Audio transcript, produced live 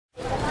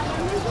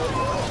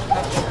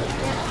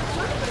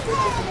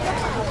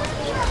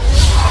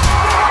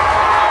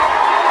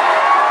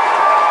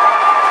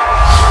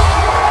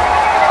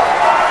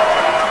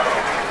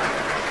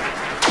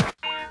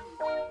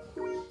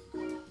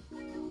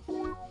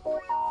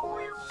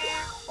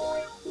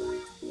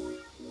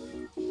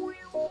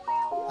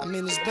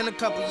mean, it's been a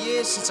couple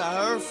years since I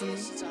heard from you.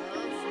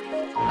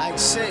 Like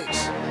 6.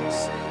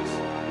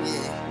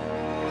 Yeah.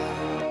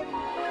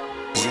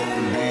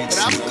 But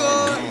I'm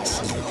good.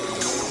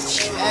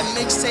 That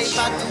mixtape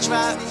about to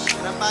drop,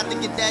 and I'm about to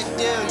get that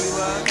deal, you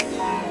heard?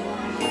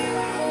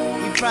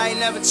 We probably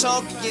never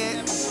talk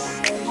again,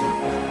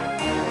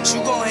 but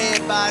you gon' hear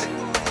about it.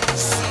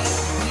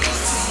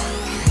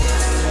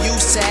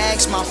 Used to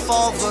ask my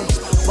father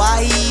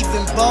why he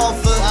even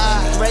bother.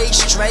 Grade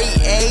straight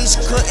A's,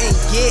 couldn't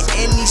get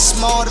any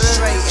smarter.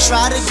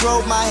 Try to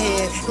grow my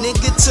hair,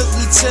 nigga took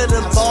me to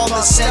the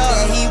barber. Said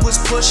that he was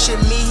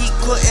pushing me, he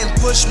couldn't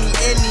push me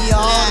any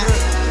harder.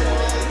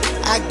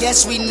 I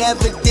guess we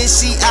never did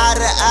see eye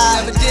to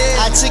eye.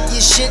 I took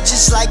your shit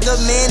just like a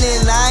man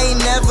and I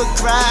ain't never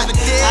cried.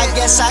 I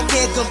guess I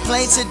can't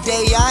complain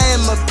today, I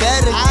am a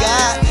better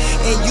guy.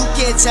 And you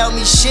can't tell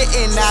me shit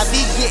and I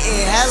be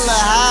getting hella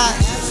high.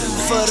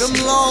 For them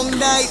long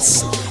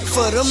nights,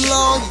 for them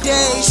long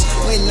days.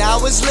 When I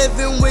was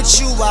living with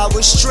you, I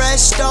was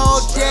stressed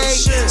all day.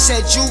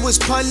 Said you was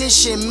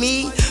punishing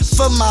me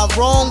for my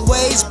wrong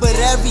ways, but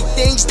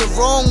everything's the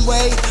wrong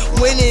way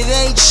when it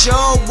ain't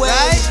your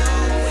way.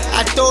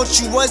 I thought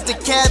you was the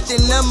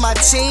captain of my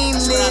team,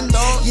 then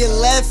you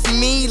left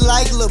me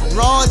like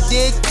LeBron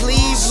did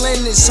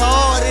Cleveland. It's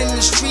hard in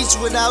the streets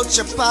without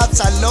your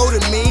pops, I know the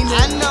meaning.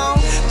 I know,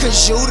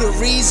 cause you the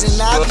reason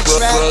I be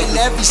trapping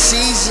every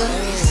season.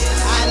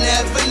 I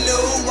never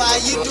knew why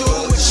you do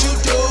what you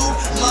do,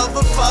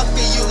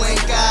 motherfucker, you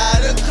ain't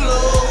got a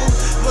clue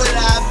what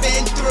I've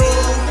been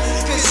through.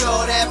 Cause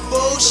all that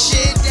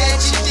bullshit that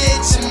you did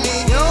to me,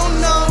 you don't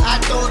know. I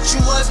thought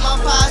you was my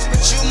pops,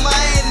 but you my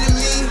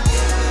enemy.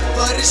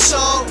 But it's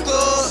all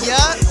good,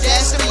 yeah,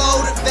 that's the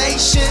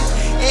motivation.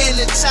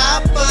 And the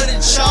top of the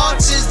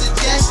charts is the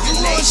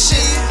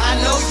destination. I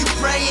know you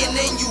praying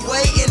and you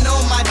waiting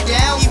on my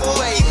downfall.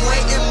 Keep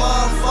waiting,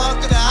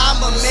 motherfucker,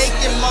 I'ma make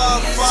it,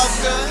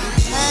 motherfucker.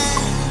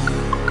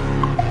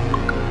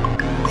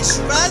 It's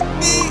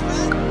rugby,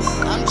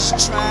 I'm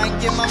just trying to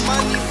get my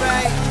money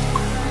right.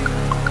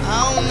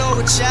 I don't know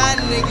what y'all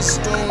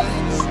niggas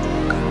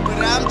doing,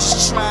 but I'm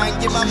just trying to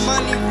get my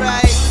money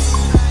right.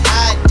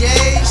 Hot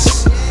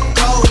days,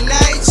 cold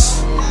nights,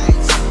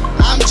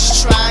 I'm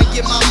just trying to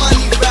get my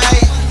money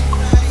right.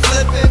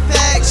 Flipping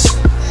packs,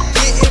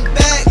 getting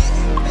back,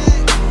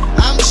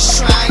 I'm just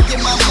trying to get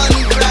my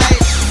money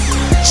right.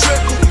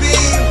 Triple B,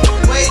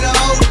 way the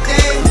whole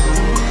thing,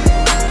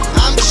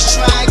 I'm just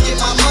trying to get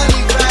my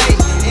money right.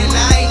 And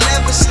I ain't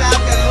never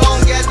stopped as long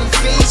as them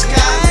fiends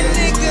got,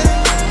 nigga,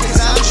 cause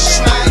I'm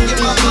just trying to get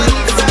my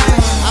money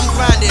right. I'm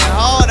grinding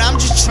hard, I'm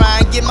just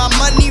trying to get my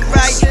money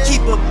right.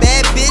 Keep a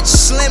bad bitch,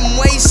 slim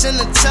waist and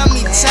a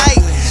tummy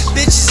tight.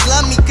 Bitches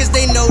love me cause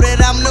they know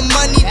that I'm the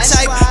money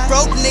type.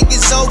 Broke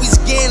niggas always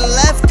getting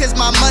left cause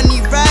my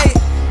money right.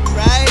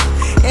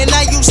 And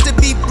I used to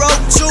be broke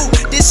too.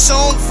 This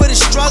song for the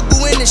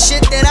struggle and the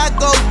shit that I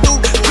go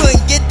through.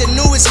 Couldn't get the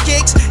newest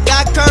kicks,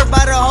 got curved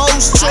by the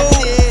hoes too.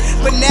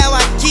 But now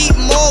I keep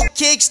more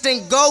kicks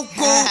than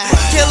Goku.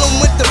 Kill 'em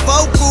with the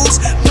vocals,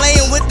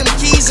 playing with them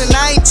keys, and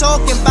I ain't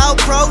talking about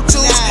Pro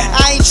Tools.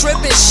 I ain't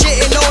tripping,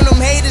 shitting on them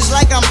haters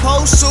like I'm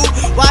supposed to.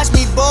 Watch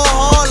me ball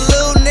hard,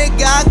 little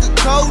nigga, I could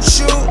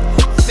coach you.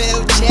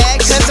 Phil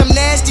Jackson, cause I'm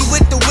nasty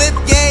with the whip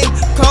game.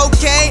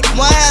 Cocaine,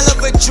 one hell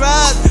of a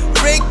drug.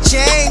 Rick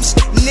James,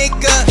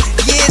 nigga,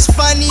 yeah, it's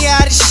funny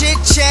how the shit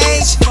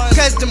changed.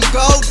 Cause them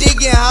gold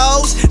digging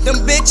hoes,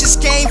 them bitches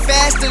came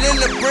faster than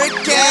the brick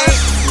came.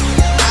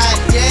 Hot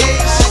days,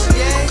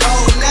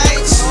 cold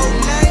nights,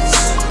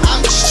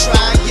 I'm just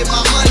trying to get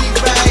my money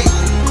right.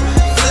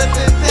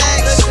 Flipping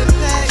packs,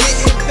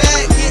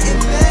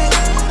 getting back,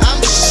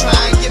 I'm just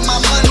trying to get my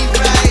money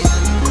right.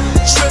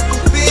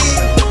 Triple B,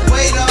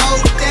 way the whole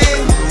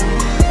thing,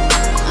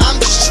 I'm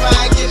just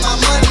trying to get my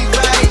money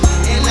right.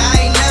 And I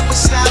ain't never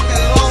stopped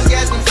as long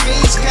as them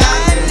fiends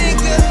got,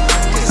 nigga,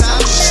 cause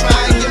I'm just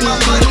trying to get my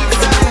money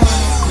right.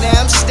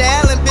 Now I'm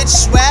styling,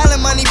 bitches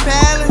swallowing, money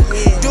piling.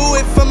 Do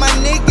it for my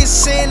niggas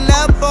sitting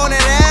up on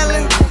that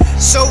island.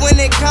 So when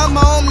they come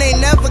home, they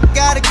never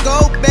gotta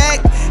go back.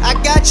 I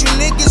got you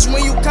niggas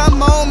when you come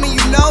home and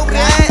you know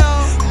that.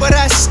 But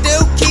I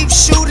still keep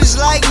shooters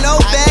like no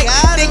back.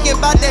 Thinking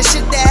about that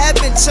shit that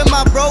happened to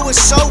my bro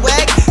is so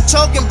whack.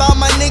 Talking about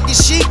my nigga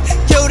Sheik,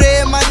 killed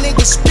it in my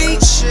nigga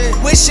speech.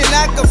 Wishing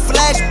I could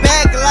flash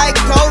back like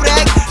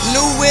Kodak.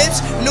 New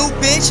whips, new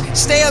bitch,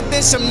 stay up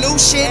in some new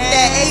shit.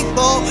 That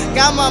 8-ball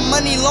got my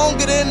money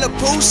longer than a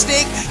pool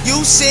stick.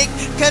 You sick,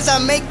 cause I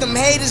make them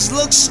haters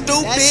look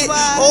stupid.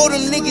 All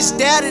them niggas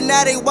doubted,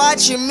 now they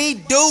watching me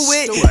do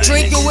it.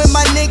 Drinking with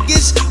my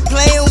niggas,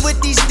 playing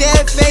with these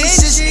dead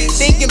faces.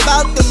 Thinking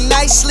about them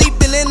nights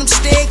sleeping in them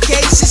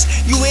staircases.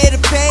 You hear the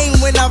pain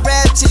when I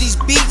rap to these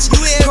beats.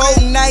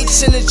 Cold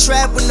nights in the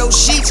trap with no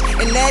sheets,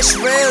 and that's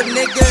real,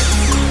 nigga.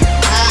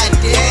 Hot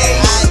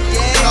days.